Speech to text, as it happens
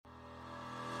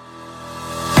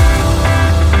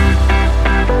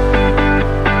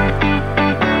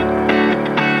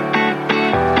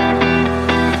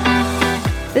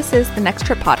This is the Next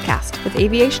Trip podcast with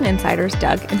aviation insiders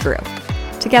Doug and Drew.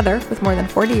 Together, with more than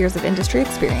 40 years of industry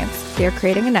experience, they are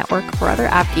creating a network for other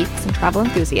av geeks and travel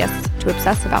enthusiasts to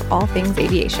obsess about all things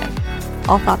aviation.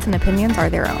 All thoughts and opinions are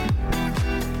their own.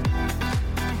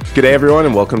 Good day, everyone,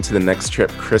 and welcome to the Next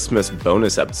Trip Christmas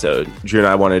bonus episode. Drew and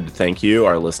I wanted to thank you,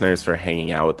 our listeners, for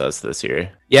hanging out with us this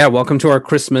year. Yeah, welcome to our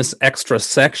Christmas extra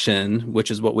section,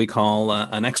 which is what we call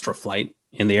an extra flight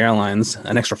in the airlines,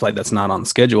 an extra flight that's not on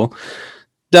schedule.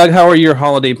 Doug, how are your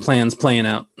holiday plans playing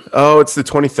out? Oh, it's the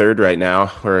 23rd right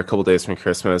now. We're a couple days from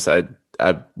Christmas. I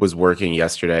was working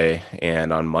yesterday,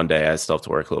 and on Monday I still have to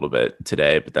work a little bit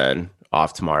today, but then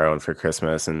off tomorrow and for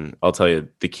Christmas. And I'll tell you,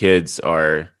 the kids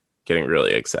are getting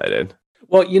really excited.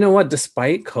 Well, you know what?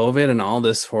 Despite COVID and all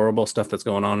this horrible stuff that's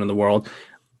going on in the world,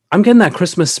 I'm getting that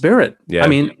Christmas spirit. Yeah. I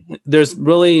mean,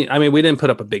 we didn't put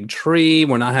up a big tree.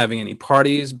 We're not having any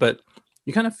parties, but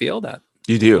you kind of feel that.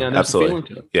 You do,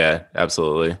 absolutely. Yeah,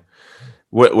 absolutely.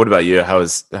 What about you?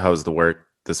 How's the work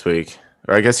this week?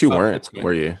 Or I guess you weren't,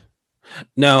 were you?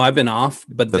 No, I've been off,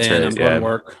 but That's then right, I'm going to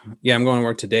work. Yeah, I'm going to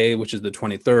work today, which is the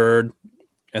 23rd,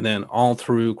 and then all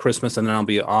through Christmas, and then I'll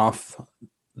be off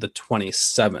the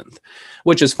 27th,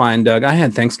 which is fine, Doug. I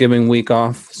had Thanksgiving week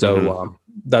off, so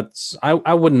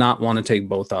I would not want to take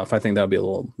both off. I think that would be a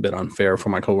little bit unfair for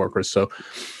my coworkers. So,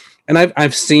 and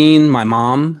I've seen my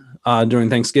mom during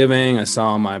Thanksgiving. I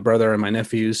saw my brother and my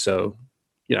nephews, so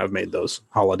I've made those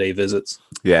holiday visits.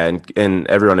 Yeah, and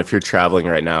everyone, if you're traveling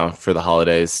right now for the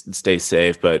holidays, stay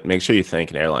safe, but make sure you thank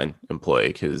an airline employee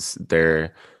because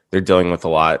they're dealing with a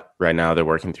lot right now. They're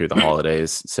working through the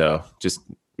holidays, so just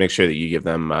make sure that you give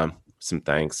them some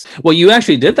thanks. Well, you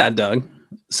actually did that, Doug.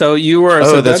 So you were.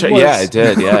 Oh, that's right. Yeah, I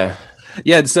did. Yeah.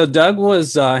 Yeah. So Doug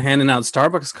was handing out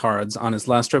Starbucks cards on his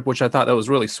last trip, which I thought that was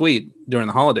really sweet during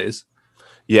the holidays.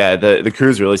 Yeah, the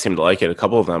crews really seemed to like it. A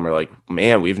couple of them were like,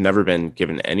 "Man, we've never been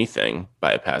given anything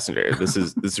by a passenger. This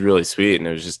is really sweet." And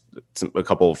it was just a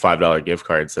couple of $5 gift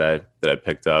cards that I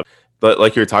picked up. But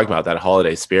like you were talking about that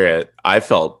holiday spirit, I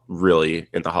felt really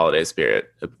in the holiday spirit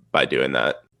by doing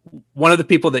that. One of the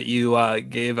people that you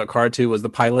gave a card to was the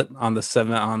pilot on the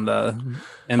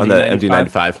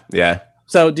MD-95. Yeah.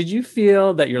 So did you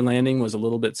feel that your landing was a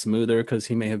little bit smoother because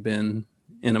he may have been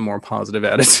in a more positive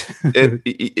attitude?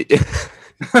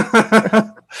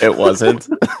 It wasn't.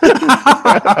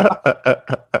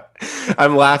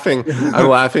 I'm laughing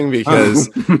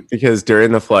because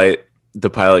during the flight, the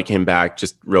pilot came back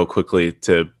just real quickly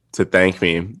to thank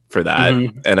me for that.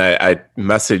 Mm-hmm. And I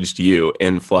messaged you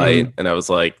in flight, mm-hmm. and I was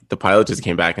like, the pilot just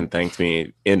came back and thanked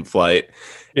me in flight.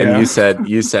 Yeah. And you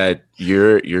said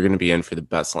you're going to be in for the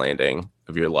best landing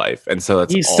of your life. And so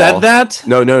that's said that?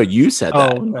 No, you said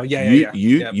that. Oh, no,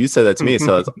 you said that to me.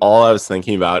 So that's all I was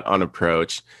thinking about on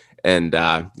approach. And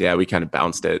we kind of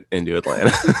bounced it into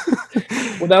Atlanta.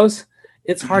 Well,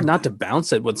 it's hard not to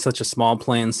bounce it with such a small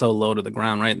plane so low to the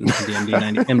ground, right? The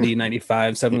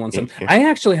MD-95 717. I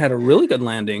actually had a really good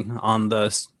landing on the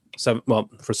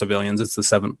for civilians, it's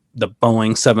the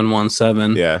Boeing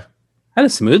 717. Yeah. I had a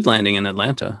smooth landing in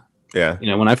Atlanta. Yeah.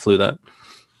 When I flew that.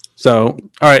 So,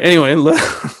 all right. Anyway, all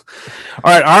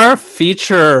right. Our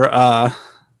feature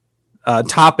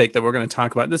topic that we're going to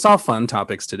talk about. It's all fun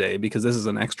topics today because this is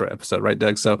an extra episode, right,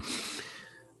 Doug? So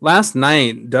last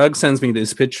night, Doug sends me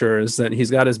these pictures that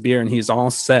he's got his beer and he's all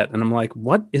set. And I'm like,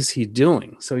 what is he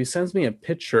doing? So he sends me a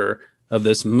picture of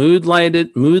this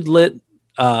mood-lit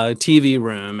TV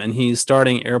room, and he's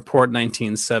starting Airport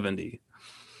 1970.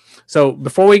 So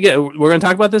before we're going to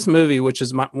talk about this movie, which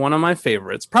is one of my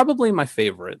favorites, probably my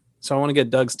favorite. So I want to get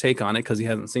Doug's take on it because he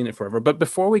hasn't seen it forever. But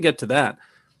before we get to that,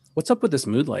 what's up with this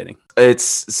mood lighting?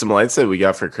 It's some lights that we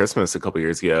got for Christmas a couple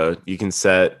years ago. You can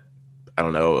set, I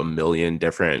don't know, 1 million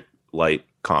different light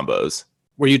combos.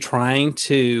 Were you trying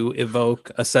to evoke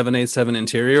a 787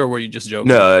 interior, or were you just joking?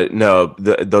 No.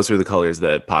 Those were the colors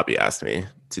that Poppy asked me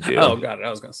to do. Oh, got it. I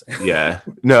was going to say. Yeah.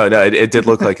 No. It did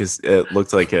look like it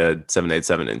looked like a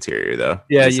 787 interior, though.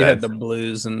 Yeah, you had the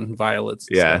blues and violets.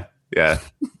 And yeah.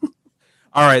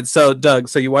 All right. So, Doug,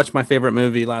 you watched my favorite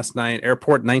movie last night,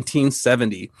 Airport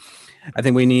 1970. I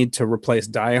think we need to replace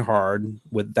Die Hard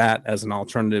with that as an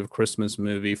alternative Christmas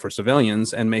movie for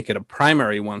civilians and make it a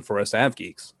primary one for us av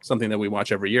geeks, something that we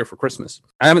watch every year for Christmas.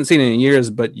 I haven't seen it in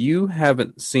years, but you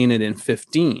haven't seen it in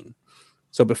 15.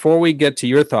 So before we get to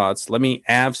your thoughts, let me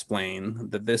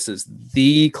avsplain that this is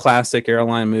the classic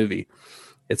airline movie.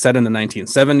 It's set in the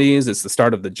 1970s. It's the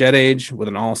start of the jet age with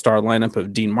an all-star lineup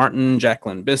of Dean Martin,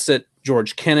 Jacqueline Bisset,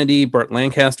 George Kennedy, Burt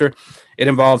Lancaster. It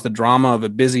involves the drama of a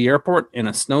busy airport in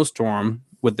a snowstorm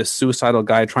with this suicidal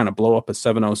guy trying to blow up a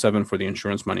 707 for the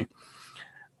insurance money.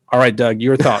 All right, Doug,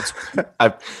 your thoughts.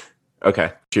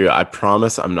 Okay, Drew, I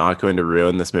promise I'm not going to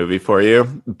ruin this movie for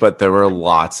you, but there were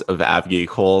lots of AvGeek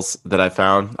holes that I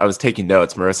found. I was taking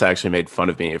notes. Marissa actually made fun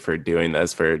of me for doing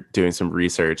this, for doing some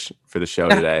research for the show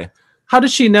today. How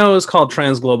did she know it's called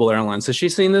Transglobal Airlines? Has she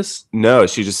seen this? No,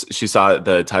 she saw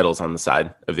the titles on the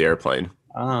side of the airplane.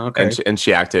 Oh, okay. And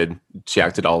she acted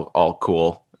all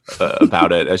cool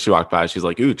about it as she walked by. She's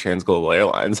like, "Ooh, Transglobal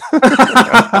Airlines."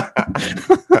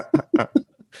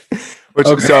 Which,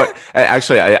 okay. So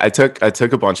actually, I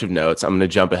took a bunch of notes. I'm going to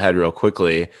jump ahead real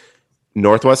quickly.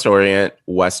 Northwest Orient,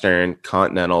 Western,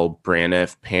 Continental,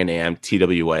 Braniff, Pan Am,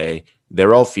 TWA.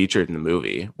 They're all featured in the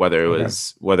movie. Whether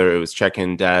it was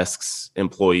check-in desks,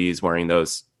 employees wearing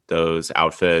those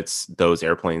outfits, those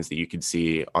airplanes that you could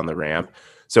see on the ramp.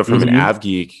 So from an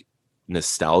AvGeek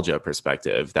nostalgia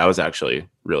perspective, that was actually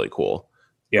really cool.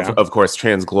 Yeah. Of course,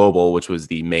 Transglobal, which was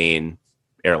the main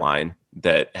airline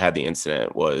that had the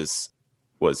incident, was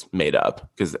made up,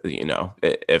 because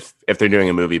if they're doing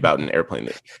a movie about an airplane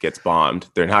that gets bombed,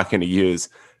 they're not going to use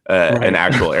an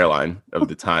actual airline of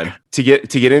the time. To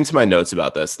get into my notes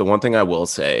about this, the one thing I will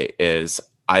say is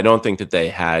I don't think that they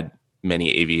had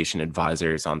many aviation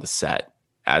advisors on the set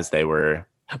as they were.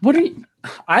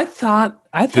 I thought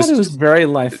it was very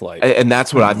lifelike, and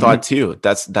that's what I thought too.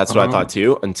 That's what I thought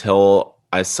too, until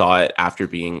I saw it after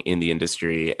being in the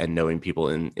industry and knowing people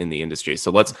in the industry.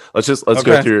 So let's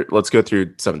go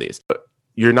through some of these.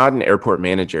 You're not an airport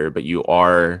manager, but you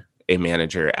are a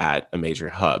manager at a major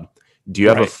hub. Do you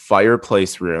have a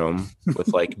fireplace room with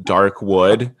like dark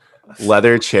wood,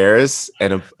 leather chairs,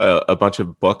 and a bunch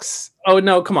of books? Oh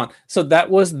no, come on. So that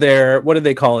was their, what did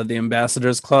they call it? The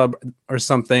Ambassadors Club or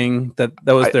something? That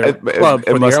was their club.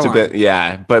 It must have been,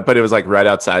 yeah. But it was like right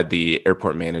outside the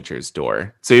airport manager's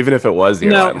door. So even if it was the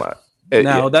airline lot,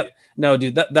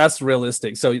 that's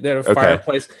realistic. So they had a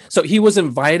fireplace. So he was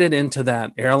invited into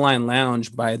that airline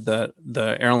lounge by the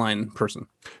airline person.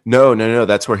 No.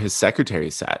 That's where his secretary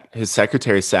sat. His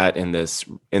secretary sat in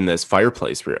this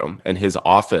fireplace room, and his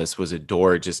office was a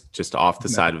door just off the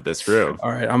side of this room.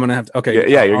 All right, I'm gonna have to. Okay,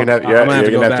 yeah, you're gonna have to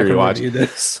rewatch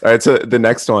this. All right, so the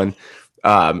next one,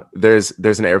 there's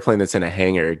an airplane that's in a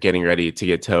hangar getting ready to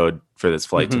get towed for this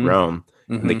flight to Rome.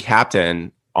 And the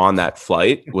captain on that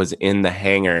flight was in the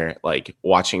hangar, like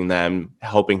watching them,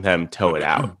 helping them tow it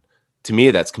out. To me,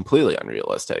 that's completely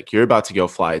unrealistic. You're about to go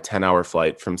fly a 10-hour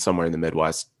flight from somewhere in the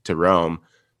Midwest to Rome.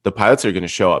 The pilots are going to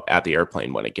show up at the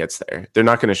airplane when it gets there. They're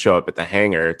not going to show up at the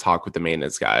hangar, talk with the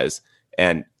maintenance guys,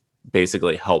 and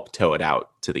basically help tow it out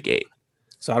to the gate.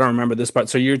 So I don't remember this part.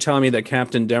 So you're telling me that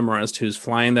Captain Demarest, who's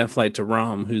flying that flight to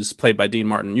Rome, who's played by Dean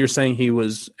Martin, you're saying he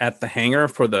was at the hangar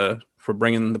for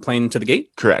bringing the plane to the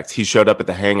gate? Correct. He showed up at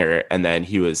the hangar, and then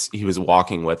he was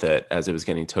walking with it as it was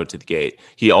getting towed to the gate.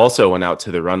 He also went out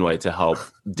to the runway to help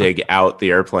dig out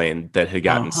the airplane that had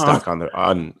gotten stuck on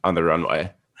the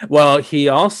runway. Well, he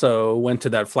also went to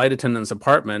that flight attendant's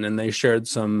apartment, and they shared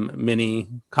some mini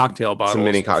cocktail bottles. Some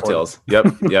mini cocktails.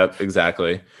 Yep,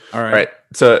 exactly. All right.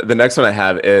 So the next one I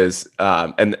have is,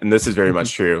 and this is very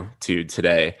much true to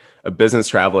today. A business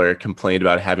traveler complained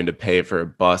about having to pay for a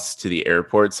bus to the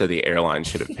airport, so the airline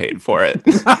should have paid for it.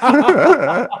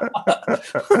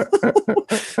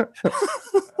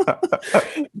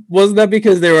 Wasn't that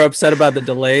because they were upset about the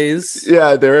delays?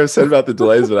 Yeah, they were upset about the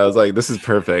delays, but I was like, this is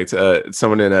perfect.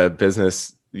 Someone in a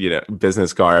business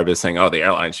garb is saying, "Oh, the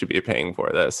airline should be paying for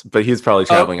this," but he's probably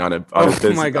traveling on a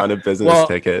business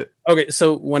ticket. Okay,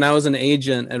 so when I was an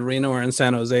agent at Reno or in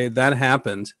San Jose, that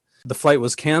happened. The flight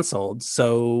was canceled,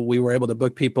 so we were able to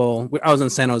book people. I was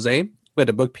in San Jose. We had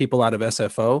to book people out of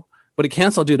SFO, but it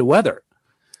canceled due to weather.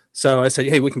 So I said,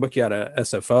 "Hey, we can book you out of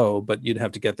SFO, but you'd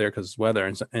have to get there because it's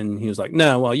weather." And he was like,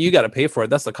 "No, well, you got to pay for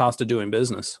it. That's the cost of doing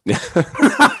business."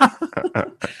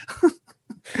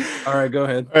 All right, go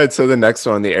ahead. All right, so the next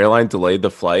one, the airline delayed the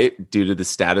flight due to the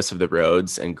status of the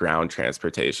roads and ground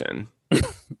transportation.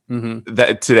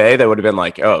 That today that would have been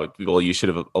like, oh, well, you should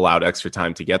have allowed extra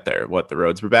time to get there. What, the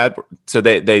roads were bad? So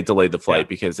they delayed the flight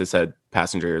because they said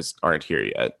passengers aren't here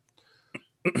yet.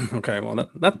 Okay, well,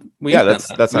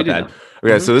 that's not bad.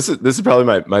 Okay, so this is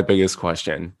probably my biggest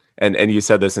question, and you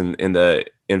said this in the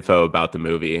info about the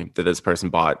movie, that this person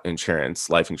bought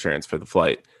life insurance for the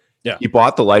flight. Yeah, he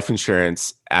bought the life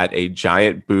insurance at a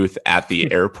giant booth at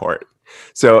the airport.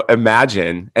 So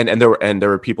imagine, and there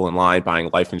were people in line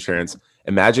buying life insurance.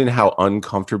 Imagine how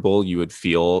uncomfortable you would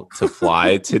feel to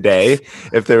fly today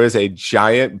if there was a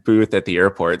giant booth at the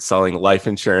airport selling life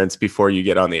insurance before you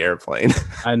get on the airplane.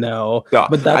 I know,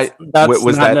 but that's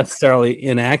not necessarily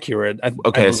inaccurate.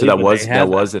 So that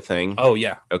was a thing. Oh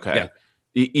yeah. Okay.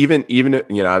 Yeah. Even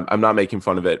I'm not making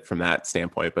fun of it from that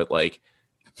standpoint, but like,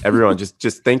 everyone,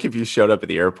 just think if you showed up at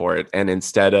the airport and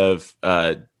instead of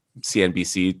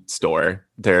CNBC store,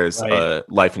 there's a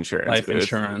life insurance booth.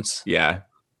 Insurance. Yeah.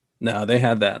 No, they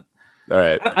had that. All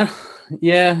right.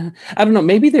 Yeah, I don't know.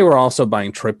 Maybe they were also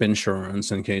buying trip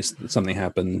insurance in case something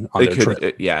happened on their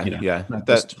trip. Yeah.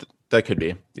 That could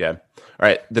be. Yeah. All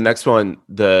right. The next one,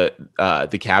 the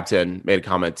captain made a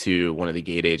comment to one of the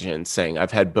gate agents saying,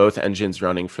 "I've had both engines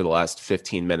running for the last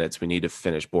 15 minutes. We need to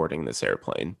finish boarding this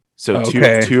airplane." So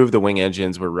two of the wing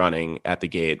engines were running at the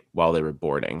gate while they were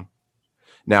boarding.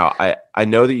 Now, I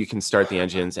know that you can start the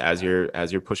engines as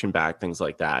you're pushing back, things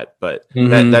like that, but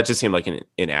that just seemed like an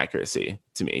inaccuracy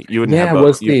to me. You wouldn't have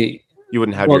both, you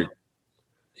wouldn't have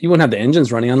you wouldn't have the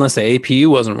engines running unless the APU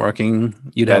wasn't working.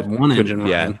 You'd have one engine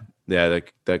running. Yeah.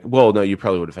 Well, no, you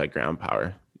probably would have had ground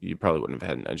power. You probably wouldn't have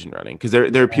had an engine running because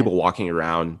there are people walking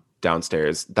around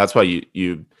downstairs. That's why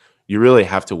you really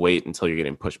have to wait until you're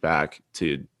getting pushed back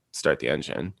to start the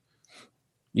engine.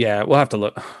 Yeah, we'll have to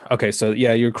look. Okay, so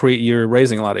yeah, you're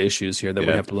raising a lot of issues here that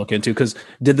we have to look into. Because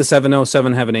did the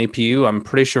 707 have an APU? I'm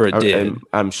pretty sure it did.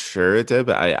 I'm sure it did,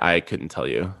 but I couldn't tell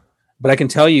you. But I can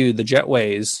tell you the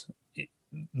jetways,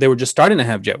 they were just starting to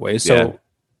have jetways. So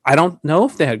I don't know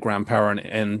if they had ground power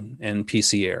and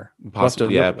PC air.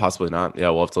 Possibly not.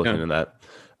 Yeah, we'll have to look into that.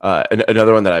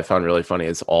 Another one that I found really funny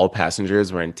is all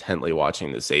passengers were intently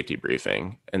watching the safety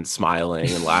briefing and smiling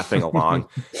and laughing along.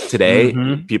 Today,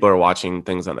 people are watching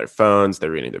things on their phones. They're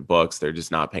reading their books. They're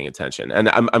just not paying attention. And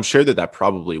I'm sure that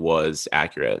probably was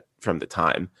accurate from the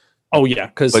time. Oh yeah,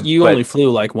 because you only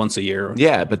flew like once a year.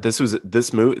 Yeah, but this is a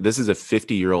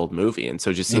 50-year-old movie, and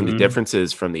so just seeing the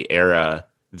differences from the era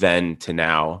then to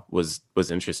now was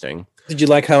interesting. Did you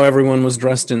like how everyone was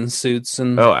dressed in suits?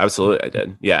 Oh, absolutely, I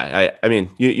did. Yeah, I mean,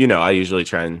 I usually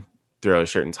try and throw a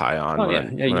shirt and tie on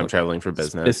when I'm traveling for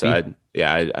business. So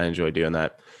I enjoy doing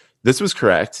that. This was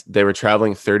correct. They were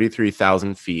traveling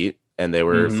 33,000 feet, and they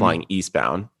were flying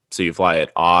eastbound. So you fly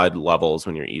at odd levels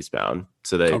when you're eastbound.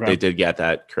 So they did get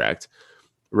that correct.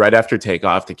 Right after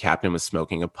takeoff, the captain was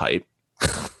smoking a pipe.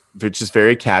 Just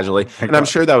very casually, and I'm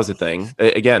sure that was a thing.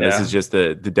 Again, this is just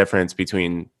the difference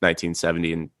between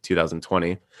 1970 and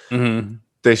 2020.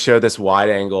 They show this wide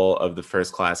angle of the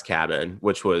first class cabin,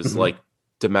 which was like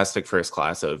domestic first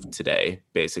class of today,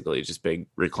 basically just big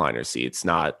recliner seats,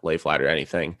 not lay flat or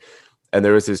anything. And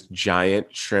there was this giant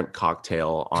shrimp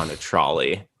cocktail on a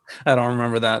trolley. I don't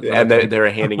remember that. And they were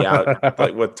handing out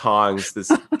like with tongs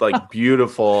this like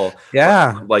beautiful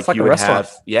like you would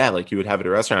have like you would have at a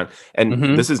restaurant.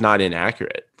 And this is not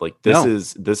inaccurate. Like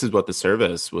this is what the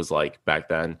service was like back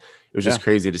then. It was just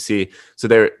crazy to see. So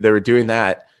they were doing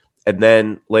that, and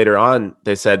then later on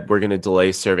they said we're going to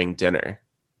delay serving dinner.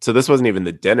 So this wasn't even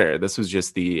the dinner. This was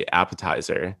just the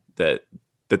appetizer that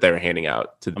they were handing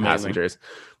out to the passengers.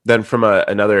 Then from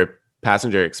another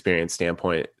passenger experience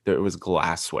standpoint, there was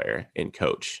glassware in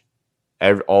coach.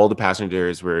 All the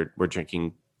passengers were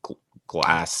drinking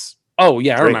glass. Oh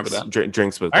yeah, I remember that.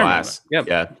 Drinks with glass. Yep.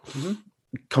 Yeah.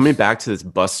 Coming back to this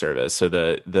bus service, so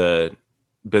the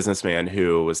businessman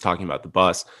who was talking about the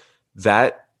bus,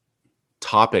 that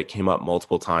topic came up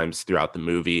multiple times throughout the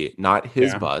movie. Not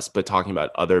his bus, but talking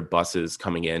about other buses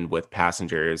coming in with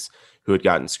passengers who had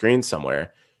gotten screened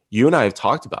somewhere. You and I have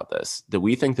talked about this, that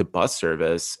we think the bus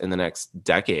service in the next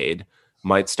decade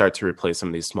might start to replace some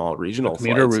of these small regional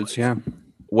commuter flights. routes.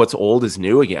 What's old is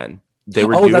new again.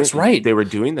 That's right. They were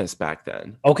doing this back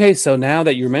then. Okay, so now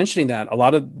that you're mentioning that, a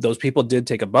lot of those people did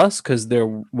take a bus because there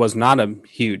was not a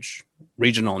huge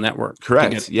regional network.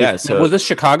 Correct. So was this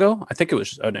Chicago? I think it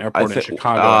was an airport in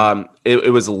Chicago.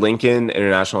 It was Lincoln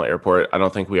International Airport. I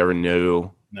don't think we ever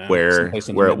knew where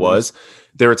it was.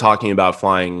 They were talking about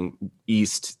flying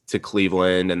east to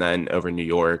Cleveland and then over New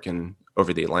York and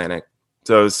over the Atlantic.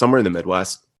 So it was somewhere in the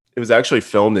Midwest. It was actually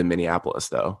filmed in Minneapolis,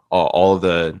 though. All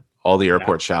the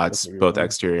airport shots, both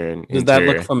exterior and interior. Does that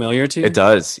look familiar to you? It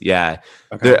does, yeah.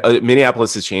 Okay.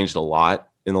 Minneapolis has changed a lot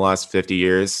in the last 50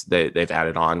 years. They've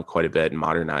added on quite a bit and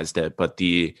modernized it, but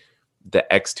the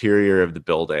exterior of the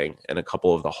building and a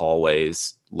couple of the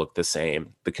hallways look the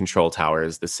same. The control tower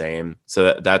is the same.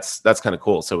 So that's kind of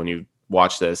cool. So when you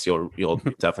watch this, you'll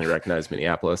definitely recognize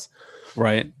Minneapolis.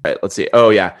 Right. Let's see. Oh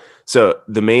yeah. So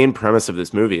the main premise of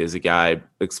this movie is a guy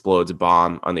explodes a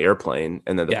bomb on the airplane,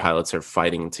 and then the pilots are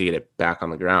fighting to get it back on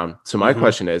the ground. So my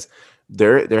question is,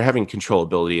 they're having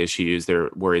controllability issues. They're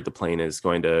worried the plane is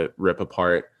going to rip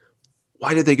apart.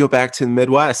 Why did they go back to the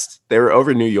Midwest? They were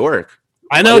over New York.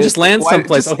 I know, just land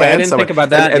someplace. Okay, I didn't think about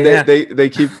that. And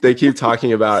they keep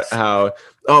talking about how,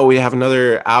 we have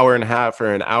another hour and a half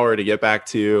or an hour to get back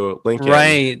to Lincoln.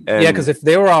 Right. And because if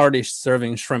they were already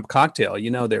serving shrimp cocktail,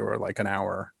 they were like an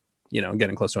hour.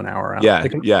 getting close to an hour out. Yeah,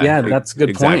 yeah, that's a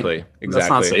good point. Exactly. That's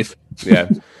not safe. Yeah.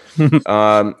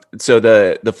 So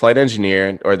the flight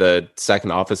engineer or the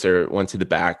second officer went to the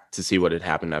back to see what had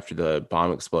happened after the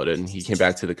bomb exploded, and he came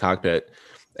back to the cockpit,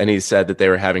 and he said that they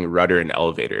were having rudder and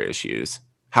elevator issues.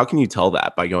 How can you tell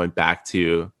that by going back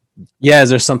to? Yeah, is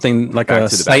there something like a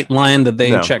sight line that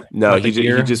they check? No, he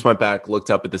just went back, looked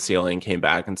up at the ceiling, came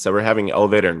back, and said, we're having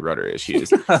elevator and rudder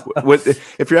issues.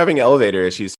 If you're having elevator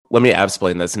issues, let me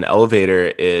explain this. An elevator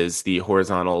is the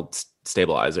horizontal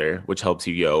stabilizer, which helps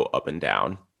you go up and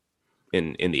down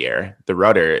in the air. The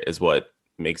rudder is what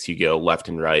makes you go left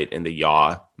and right in the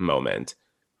yaw moment.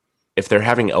 If they're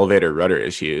having elevator rudder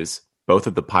issues, both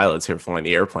of the pilots who are flying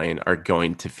the airplane are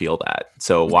going to feel that.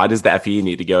 So why does the FE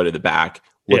need to go to the back,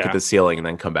 look at the ceiling, and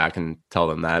then come back and tell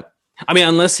them that? I mean,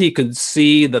 unless he could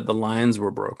see that the lines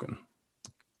were broken.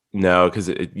 No, because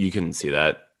you couldn't see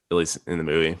that, at least in the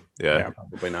movie. Yeah,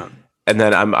 probably not. And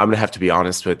then I'm going to have to be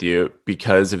honest with you,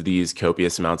 because of these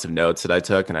copious amounts of notes that I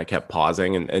took, and I kept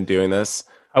pausing and doing this.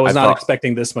 I was not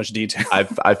expecting this much detail.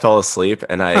 I fell asleep,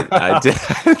 and I did.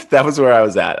 That was where I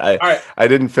was at. I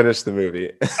didn't finish the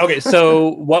movie. Okay, so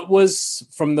what was,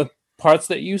 from the parts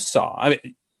that you saw? I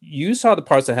mean, you saw the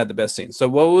parts that had the best scene. So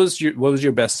what was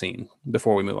your best scene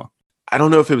before we move on? I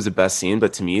don't know if it was the best scene,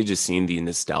 but to me, just seeing the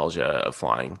nostalgia of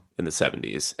flying in the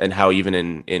 70s, and how even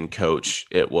in Coach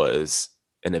it was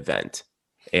an event,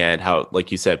 and how,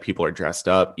 like you said, people are dressed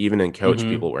up. Even in Coach,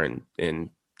 people were in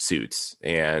suits,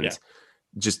 and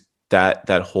just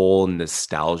that whole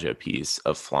nostalgia piece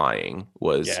of flying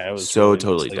was so really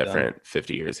totally different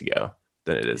 50 years ago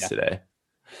than it is today.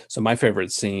 So my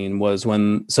favorite scene was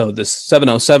when this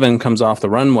 707 comes off the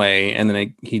runway, and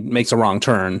then he makes a wrong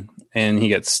turn and he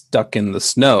gets stuck in the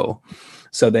snow.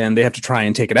 So then they have to try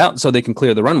and take it out so they can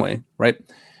clear the runway, right?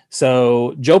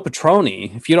 So Joe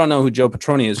Petroni, if you don't know who Joe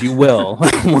Petroni is, you will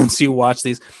once you watch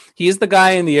these. He's the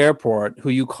guy in the airport who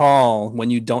you call when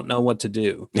you don't know what to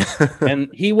do. And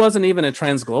he wasn't even a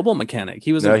Transglobal mechanic.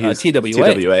 He was a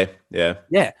TWA. TWA, yeah.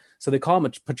 Yeah. So they call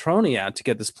Petroni out to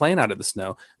get this plane out of the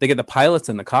snow. They get the pilots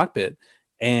in the cockpit,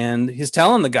 and he's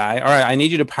telling the guy, all right, I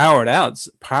need you to power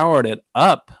it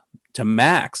up to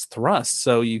max thrust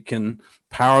so you can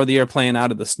power the airplane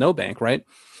out of the snowbank, right?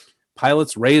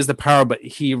 Pilots raise the power, but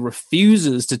he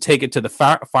refuses to take it to the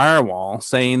firewall,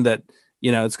 saying that,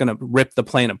 it's going to rip the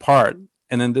plane apart.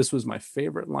 And then this was my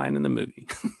favorite line in the movie.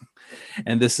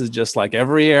 And this is just like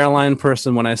every airline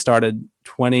person when I started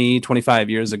 25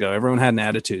 years ago. Everyone had an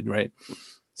attitude, right?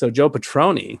 So Joe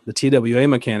Petroni, the TWA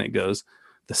mechanic, goes,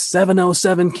 the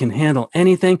 707 can handle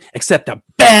anything except a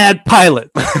bad pilot.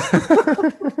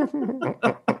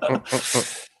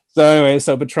 So anyway,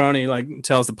 Petroni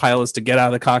tells the pilots to get out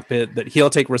of the cockpit, that he'll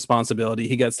take responsibility.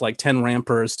 He gets 10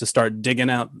 rampers to start digging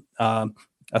out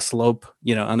a slope,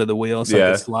 under the wheel so it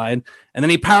can slide. And then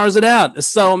he powers it out. It's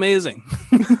so amazing.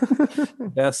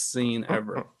 Best scene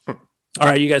ever. All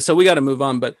right, you guys. So we got to move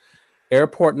on, but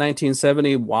Airport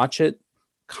 1970, watch it.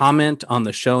 Comment on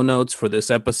the show notes for this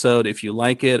episode if you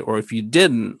like it, or if you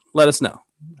didn't, let us know.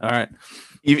 All right.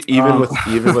 Even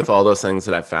with all those things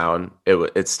that I found,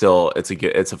 it's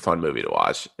a fun movie to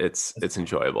watch. It's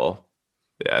enjoyable.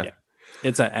 Yeah.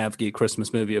 It's an AvGeek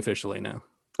Christmas movie officially now.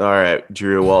 All right,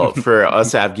 Drew. Well, for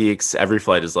us AvGeeks, every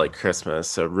flight is like Christmas.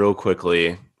 So real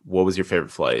quickly, what was your favorite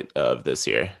flight of this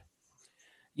year?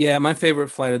 Yeah, my favorite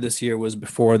flight of this year was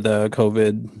before the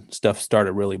COVID stuff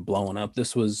started really blowing up.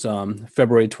 This was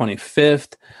February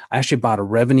 25th. I actually bought a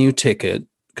revenue ticket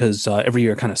because every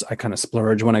year I kind of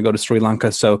splurge when I go to Sri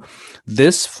Lanka. So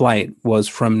this flight was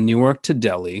from Newark to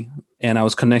Delhi, and I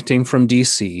was connecting from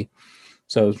DC.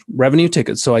 So revenue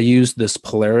tickets. So I used this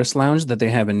Polaris lounge that they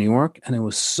have in Newark, and it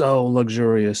was so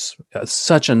luxurious.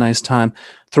 Such a nice time.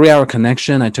 3-hour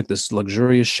connection. I took this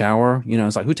luxurious shower.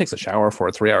 It's like, who takes a shower for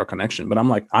a 3-hour connection? But I'm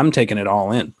like, I'm taking it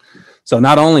all in. So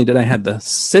not only did I have the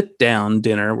sit down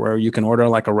dinner where you can order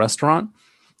like a restaurant,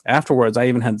 afterwards I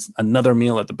even had another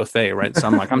meal at the buffet, right? So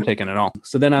I'm like, I'm taking it all.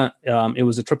 So then it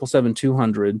was a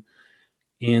 777-200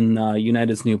 in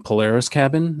United's new Polaris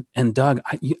cabin. And Doug,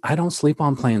 I don't sleep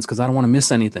on planes because I don't want to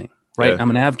miss anything, right? Yeah.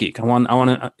 I'm an AvGeek. I want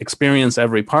to experience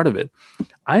every part of it.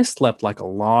 I slept like a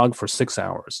log for 6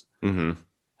 hours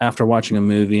after watching a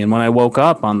movie. And when I woke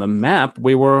up on the map,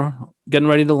 we were getting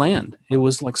ready to land. It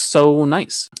was like so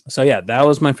nice. So yeah, that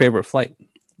was my favorite flight.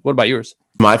 What about yours?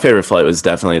 My favorite flight was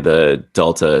definitely the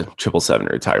Delta 777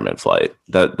 retirement flight.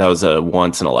 That was a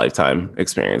once in a lifetime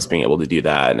experience, being able to do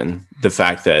that, and the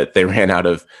fact that they ran out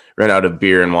of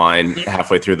beer and wine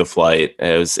halfway through the flight.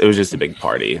 It was just a big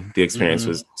party. The experience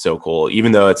was so cool,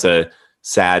 even though it's a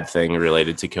sad thing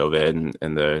related to COVID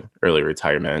and the early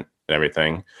retirement and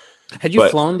everything. Had you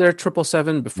But flown their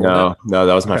 777 before no,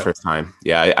 that was my Okay. first time.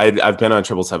 Yeah, I've been on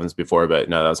 777s before, but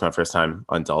no, that was my first time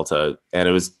on Delta. And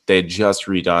they had just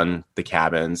redone the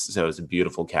cabins, so it was a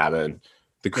beautiful cabin.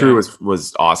 The crew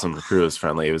was awesome. The crew was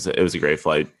friendly. It was a great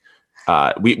flight.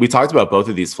 We talked about both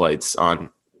of these flights on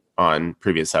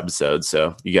previous episodes,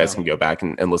 so you guys can go back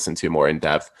and listen to more in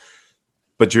depth.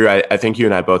 But Drew, I think you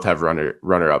and I both have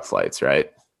runner up flights,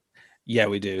 right? Yeah,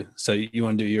 we do. So you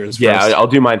want to do yours Yeah, first? I'll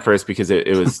do mine first because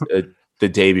it was the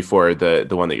day before the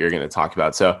one that you're going to talk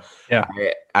about. So yeah,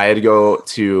 I had to go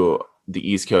to the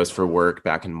East Coast for work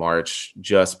back in March,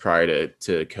 just prior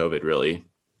to COVID really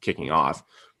kicking off.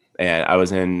 And I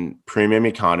was in premium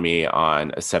economy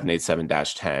on a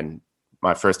 787-10.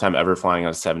 My first time ever flying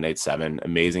on a 787.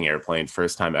 Amazing airplane.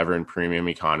 First time ever in premium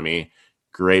economy.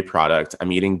 Great product.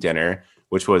 I'm eating dinner,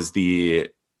 which was the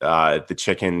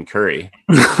chicken curry.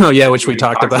 Oh yeah, which we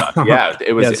talked about. Yeah,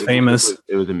 it was famous.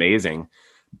 It was amazing.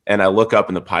 And I look up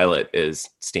and the pilot is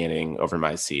standing over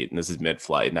my seat, and this is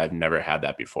mid-flight, and I've never had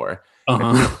that before.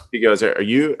 He goes, "Are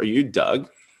you Doug?"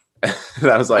 And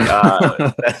I was like,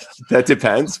 that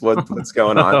depends. What's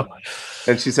going on?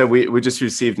 And she said, we just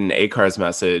received an ACARS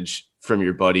message from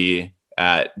your buddy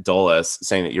at Dulles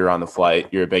saying that you're on the flight.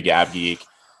 You're a big ab geek.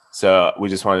 So we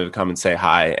just wanted to come and say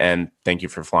hi and thank you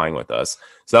for flying with us.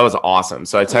 So that was awesome.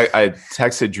 So I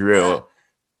texted Drew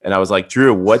and I was like,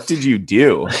 Drew, what did you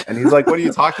do? And he's like, what are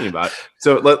you talking about?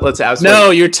 So let's ask.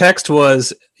 No, your text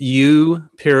was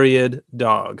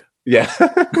dog. Yeah.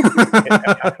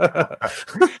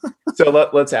 So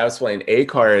let's explain.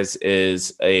 ACARS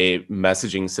is a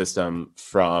messaging system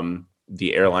from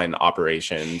the airline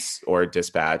operations or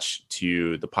dispatch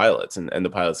to the pilots, and the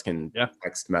pilots can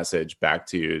text message back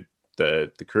to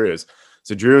the crews.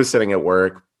 So Drew was sitting at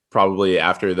work probably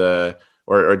after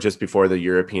or just before the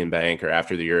European bank or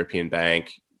after the European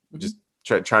bank, just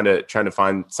trying to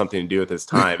find something to do with his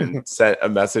time and sent a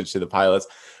message to the pilots.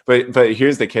 But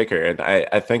here's the kicker, and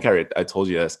I think I told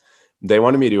you this. They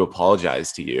wanted me to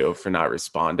apologize to you for not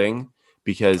responding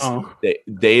because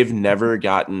they've never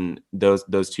gotten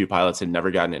those two pilots had never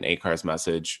gotten an ACARS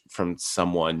message from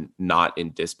someone not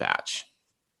in dispatch.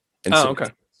 And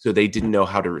so they didn't know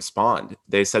how to respond.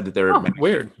 They said that there were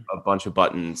weird a bunch of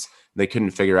buttons. They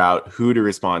couldn't figure out who to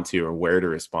respond to or where to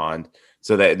respond.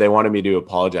 So they wanted me to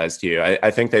apologize to you.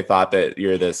 I think they thought that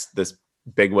you're this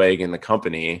bigwig in the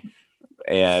company,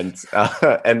 and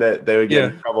that they would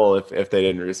get in trouble if they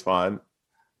didn't respond.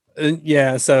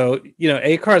 Yeah. So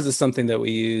ACARS is something that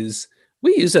we use.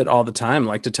 We use it all the time,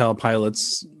 like to tell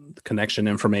pilots connection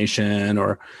information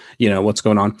or what's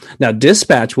going on. Now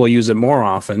dispatch will use it more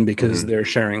often because they're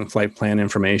sharing flight plan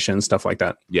information, stuff like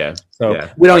that. So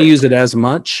we don't use it as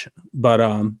much, but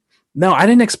no, I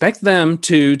didn't expect them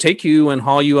to take you and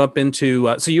haul you up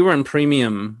into so you were in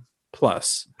premium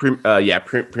plus.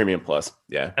 Premium plus.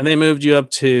 Yeah. And they moved you up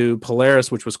to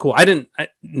Polaris, which was cool. I didn't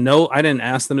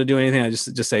ask them to do anything. I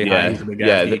just say hi.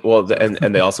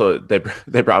 And they also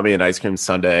they brought me an ice cream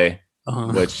sundae.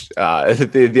 Which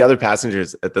the other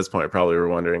passengers at this point probably were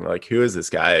wondering, like, who is this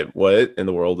guy? What in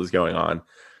the world is going on?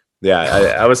 Yeah,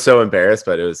 I was so embarrassed,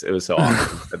 but it was so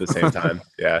awesome at the same time.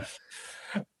 Yeah.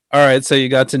 All right, so you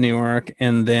got to Newark,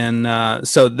 and then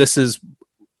so this is,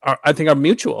 I think,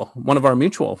 one of our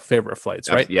mutual favorite flights,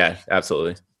 right? Yeah,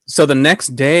 absolutely. So the next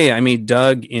day, I meet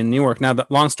Doug in Newark. Now,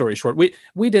 long story short,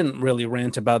 we didn't really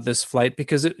rant about this flight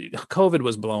because COVID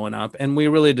was blowing up, and we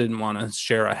really didn't want to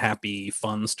share a happy,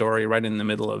 fun story right in the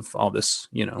middle of all this,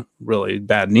 really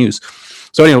bad news.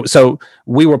 So anyway,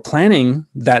 we were planning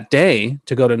that day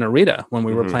to go to Narita when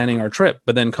we were planning our trip,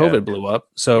 but then COVID blew up.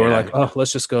 So we're like,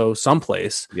 let's just go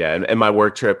someplace. Yeah, and my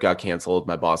work trip got canceled.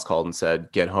 My boss called and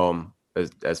said, get home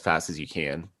as fast as you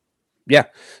can. Yeah.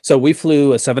 So we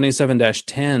flew a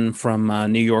 787-10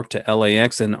 from New York to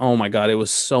LAX, and oh my God, it was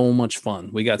so much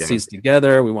fun. We got seats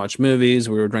together. We watched movies.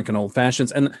 We were drinking old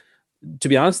fashions. And to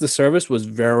be honest, the service was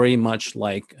very much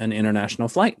like an international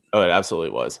flight. Oh, it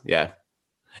absolutely was. Yeah.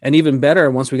 And even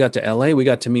better, once we got to LA, we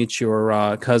got to meet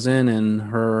your cousin and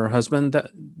her husband.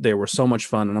 They were so much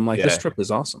fun. And I'm like, this trip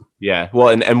is awesome. Yeah. Well,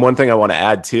 and one thing I want to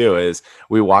add too is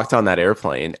we walked on that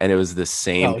airplane and it was the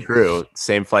same crew,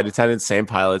 same flight attendants, same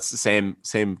pilots, same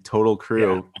total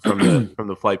crew from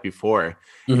the flight before.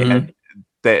 And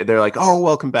they're like, oh,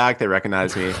 welcome back. They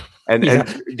recognize me. And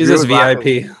he's this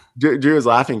VIP. Drew was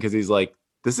laughing because he's like,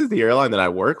 this is the airline that I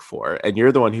work for, and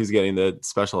you're the one who's getting the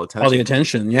special attention. All the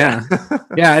attention, yeah.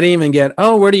 Yeah, I didn't even get,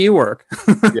 where do you work?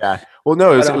 Yeah. Well,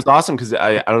 no, it was awesome because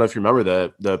I don't know if you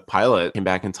remember, the pilot came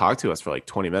back and talked to us for like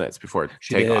 20 minutes before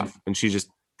takeoff, and she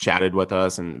just chatted with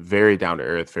us and very down to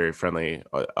earth, very friendly,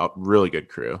 a really good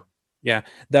crew. Yeah,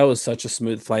 that was such a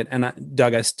smooth flight. And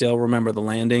Doug, I still remember the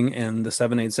landing and the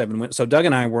 787. So Doug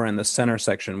and I were in the center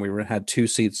section. Had 2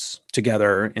 seats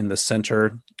together in the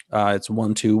center. It's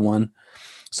 1, 2, 1.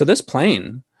 So this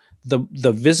plane,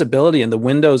 the visibility and the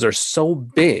windows are so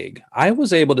big. I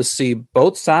was able to see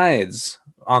both sides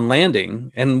on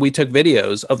landing, and we took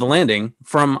videos of the landing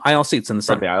from aisle seats in the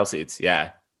center. From the aisle seats,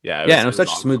 yeah. Yeah, it was such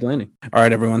awesome. A smooth landing. All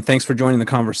right, everyone. Thanks for joining the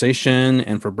conversation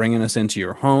and for bringing us into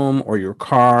your home or your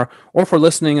car, or for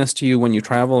listening us to you when you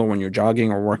travel or when you're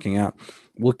jogging or working out.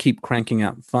 We'll keep cranking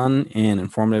out fun and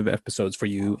informative episodes for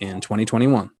you in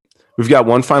 2021. We've got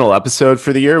one final episode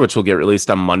for the year, which will get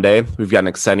released on Monday. We've got an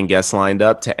exciting guest lined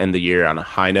up to end the year on a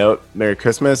high note. Merry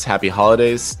Christmas, happy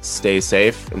holidays, stay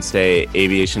safe, and stay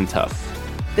aviation tough.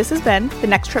 This has been the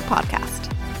Next Trip Podcast.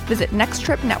 Visit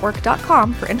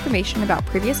nexttripnetwork.com for information about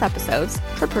previous episodes,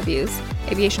 trip reviews,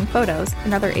 aviation photos,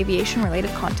 and other aviation-related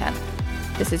content.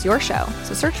 This is your show,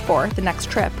 so search for The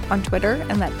Next Trip on Twitter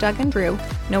and let Doug and Drew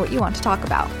know what you want to talk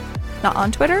about. Not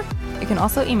on Twitter? You can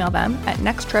also email them at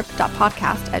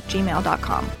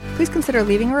nexttrip.podcast@gmail.com. Please consider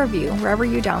leaving a review wherever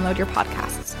you download your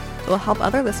podcasts. It will help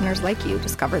other listeners like you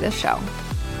discover this show.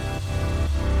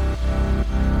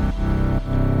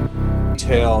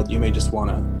 Detailed, you may just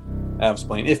want to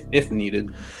explain if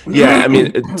needed. Yeah, I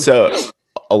mean, so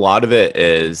a lot of it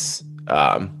is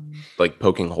like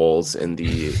poking holes in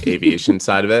the aviation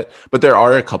side of it, but there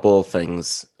are a couple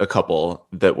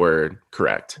that were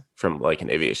correct from like an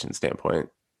aviation standpoint.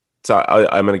 So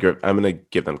I'm gonna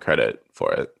give them credit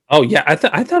for it. Oh yeah, I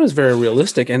thought it was very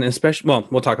realistic, and especially, well,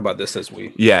 we'll talk about this as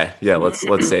we. Yeah. Let's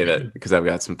save it because I've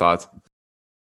got some thoughts.